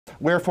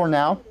Wherefore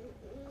now,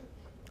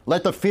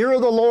 let the fear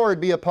of the Lord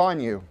be upon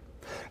you.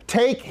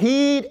 Take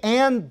heed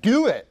and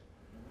do it.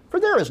 For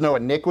there is no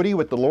iniquity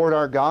with the Lord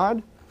our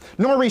God,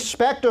 nor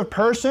respect of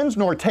persons,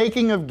 nor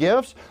taking of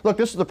gifts. Look,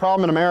 this is the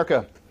problem in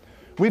America.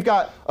 We've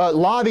got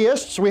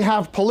lobbyists, we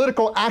have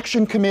political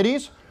action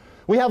committees,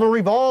 we have a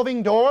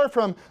revolving door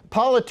from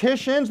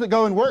politicians that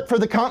go and work for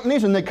the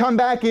companies, and they come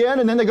back in,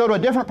 and then they go to a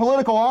different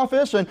political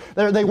office, and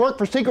they work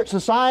for secret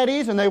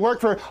societies, and they work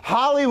for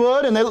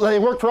Hollywood, and they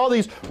work for all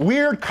these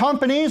weird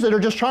companies that are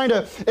just trying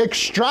to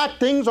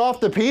extract things off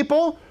the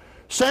people.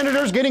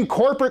 Senators getting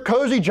corporate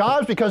cozy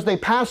jobs because they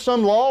passed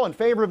some law in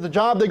favor of the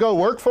job they go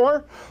work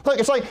for. Look,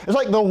 it's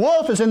like the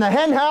wolf is in the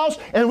hen house,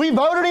 and we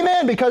voted him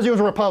in because he was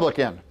a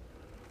Republican.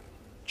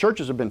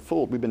 Churches have been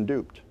fooled. We've been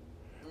duped.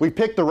 We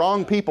picked the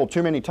wrong people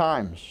too many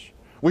times.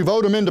 We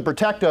vote them in to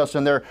protect us,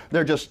 and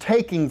they're just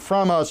taking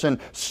from us and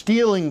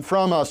stealing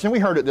from us. And we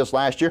heard it this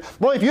last year.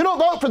 Boy, if you don't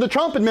vote for the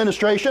Trump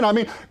administration, I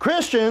mean,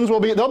 Christians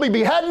they'll be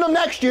beheading them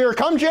next year.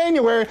 Come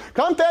January,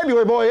 come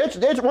February, boy,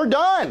 we're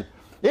done.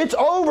 It's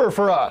over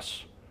for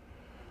us.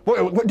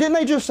 Boy, didn't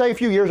they just say a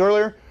few years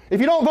earlier, if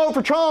you don't vote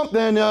for Trump,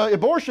 then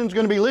abortion's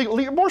going to be legal.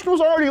 Abortion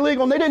was already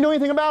legal, and they didn't do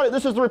anything about it.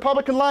 This is the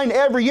Republican line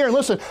every year. And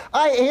listen,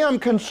 I am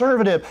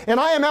conservative, and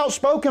I am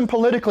outspoken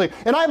politically,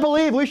 and I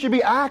believe we should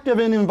be active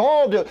and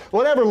involved at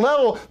whatever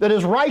level that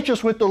is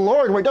righteous with the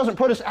Lord, where it doesn't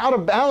put us out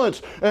of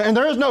balance. And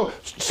there is no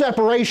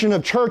separation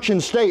of church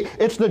and state.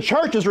 It's the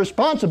church's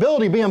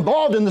responsibility to be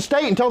involved in the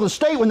state and tell the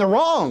state when they're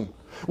wrong.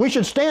 We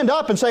should stand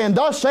up and say, and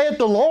thus saith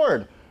the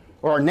Lord,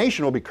 or our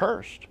nation will be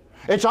cursed.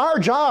 It's our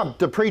job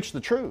to preach the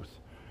truth.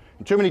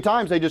 And too many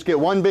times they just get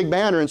one big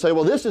banner and say,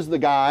 well, this is the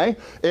guy,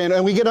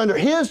 and we get under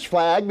his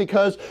flag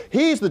because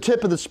he's the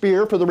tip of the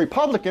spear for the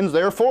Republicans,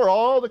 therefore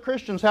all the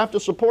Christians have to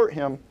support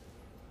him.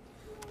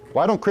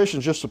 Why don't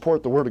Christians just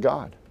support the Word of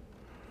God?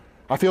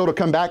 I feel it'll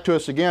come back to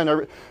us again.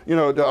 You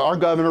know, our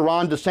governor,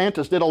 Ron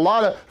DeSantis, did a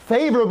lot of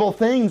favorable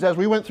things as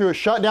we went through a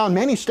shutdown.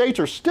 Many states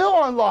are still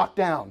on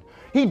lockdown.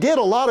 He did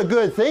a lot of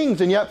good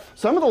things, and yet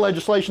some of the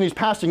legislation he's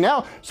passing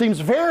now seems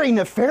very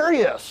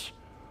nefarious.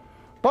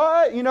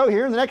 But, you know,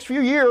 here in the next few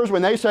years,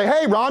 when they say,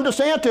 hey, Ron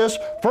DeSantis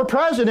for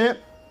president,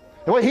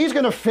 well, he's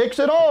going to fix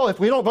it all. If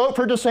we don't vote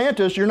for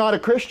DeSantis, you're not a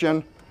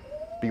Christian.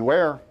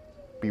 Beware.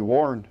 Be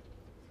warned.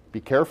 Be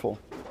careful.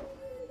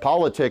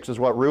 Politics is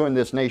what ruined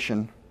this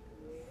nation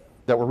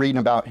that we're reading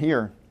about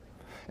here.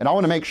 And I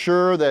want to make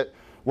sure that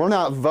we're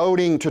not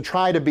voting to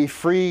try to be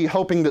free,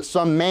 hoping that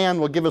some man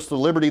will give us the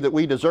liberty that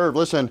we deserve.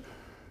 Listen,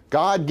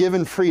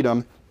 God-given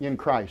freedom in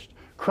Christ.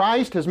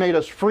 Christ has made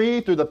us free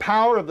through the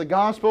power of the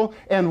gospel,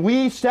 and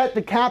we set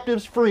the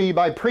captives free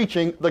by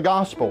preaching the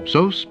gospel.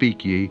 So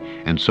speak ye,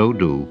 and so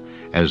do,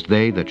 as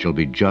they that shall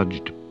be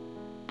judged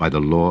by the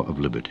law of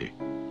liberty.